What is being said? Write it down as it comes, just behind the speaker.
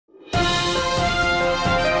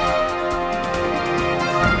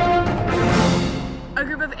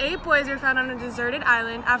8 boys were found on a deserted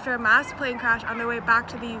island after a mass plane crash on their way back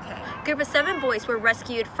to the UK. A group of 7 boys were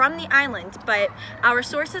rescued from the island, but our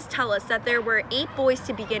sources tell us that there were 8 boys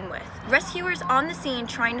to begin with. Rescuers on the scene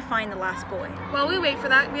trying to find the last boy. While we wait for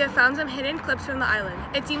that, we have found some hidden clips from the island.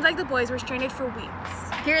 It seems like the boys were stranded for weeks.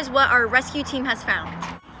 Here's what our rescue team has found.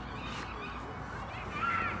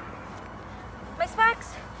 My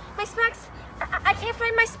specs! My specs! I can't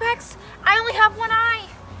find my specs! I only have one eye!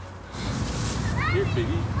 Here,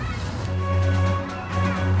 Piggy.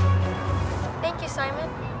 Thank you, Simon.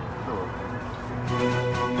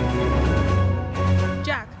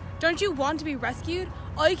 Jack, don't you want to be rescued?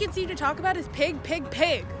 All you can seem to talk about is pig, pig,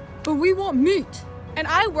 pig. But we want meat. And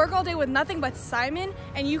I work all day with nothing but Simon,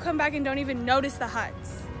 and you come back and don't even notice the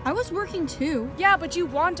hunts. I was working too. Yeah, but you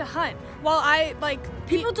want to hunt. While I,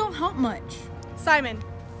 People don't help much. Simon,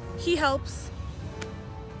 he helps.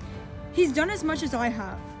 He's done as much as I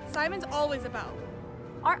have. Simon's always about.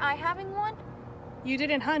 Aren't I having one? You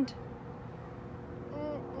didn't hunt.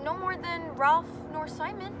 No more than Ralph nor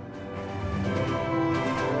Simon.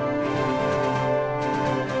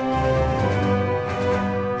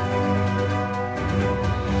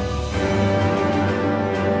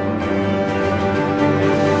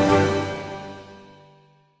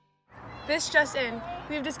 This just in,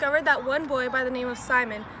 we've discovered that one boy by the name of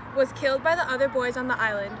Simon was killed by the other boys on the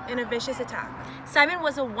island in a vicious attack. Simon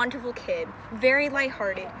was a wonderful kid, very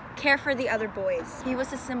lighthearted, cared for the other boys. He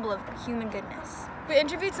was a symbol of human goodness. We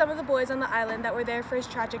interviewed some of the boys on the island that were there for his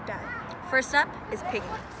tragic death. First up is Piggy.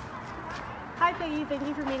 Hi Peggy, thank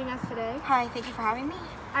you for meeting us today. Hi, thank you for having me.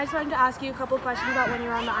 I just wanted to ask you a couple questions about when you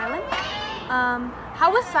were on the island.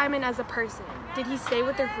 How was Simon as a person? Did he stay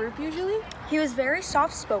with their group usually? He was very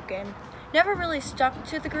soft-spoken, never really stuck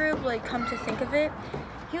to the group, come to think of it.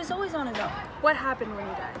 He was always on his own. What happened when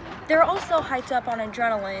he died? They were also hyped up on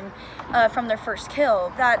adrenaline from their first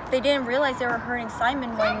kill, that they didn't realize they were hurting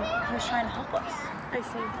Simon when he was trying to help us. I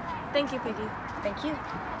see. Thank you, Piggy. Thank you.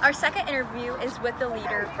 Our second interview is with the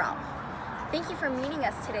leader, Ralph. Thank you for meeting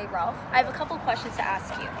us today, Ralph. I have a couple questions to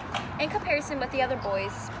ask you. In comparison with the other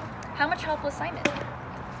boys, how much help was Simon?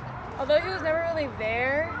 Although he was never really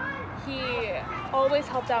there, he always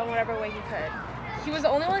helped out in whatever way he could. He was the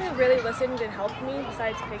only one who really listened and helped me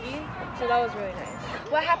besides Piggy, so that was really nice.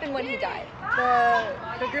 What happened when he died?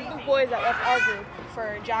 The group of boys that left our group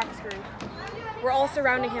for Jack's group were all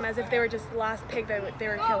surrounding him as if they were just the last pig that they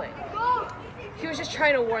were killing. He was just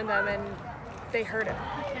trying to warn them and they heard him.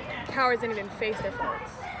 Cowards didn't even face their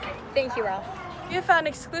faults. Thank you, Ralph. We have found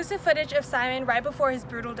exclusive footage of Simon right before his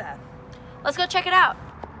brutal death. Let's go check it out.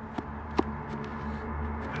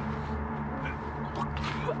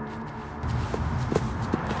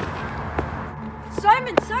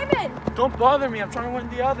 Simon! Simon! Don't bother me. I'm trying to warn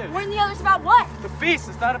the others. Warn the others about what? The beast.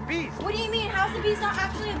 It's not a beast. What do you mean? How's the beast not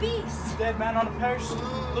actually a beast? Dead man on a parachute.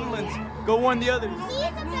 Little ones. Go warn the others. He's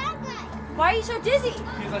a bad guy. Why are you so dizzy?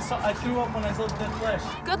 Because I threw up when I saw the dead flesh.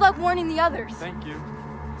 Good luck warning the others. Thank you.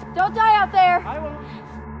 Don't die out there. I will.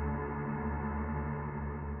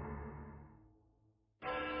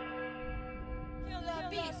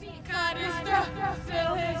 Cut his throat,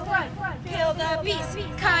 spill his blood. Kill the beast,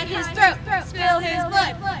 cut his throat, spill his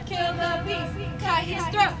blood. Kill the beast, cut his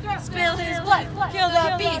throat, spill his blood. Kill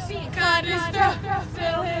the beast, cut his throat,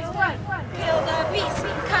 spill his blood. Kill the beast,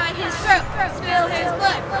 cut his throat, spill his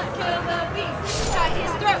blood. Kill the beast, cut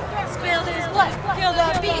his throat, spill his blood. Kill the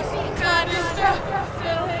beast, cut his throat,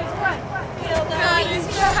 spill his blood. Kill the beast,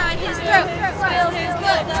 cut his throat, spill his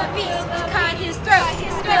blood. The beast, cut his throat,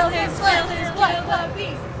 spill his blood. The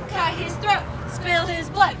beast, cut his throat, spill his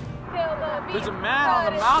blood. There's a man on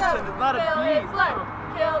the mountain. It's not a beast.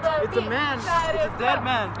 It's a man. It's a dead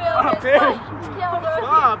man on a parachute.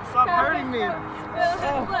 Stop hurting me.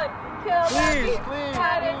 Please.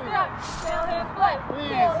 Cut his throat, spill his blood.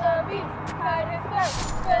 Kill the beast, cut his throat,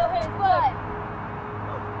 spill his blood.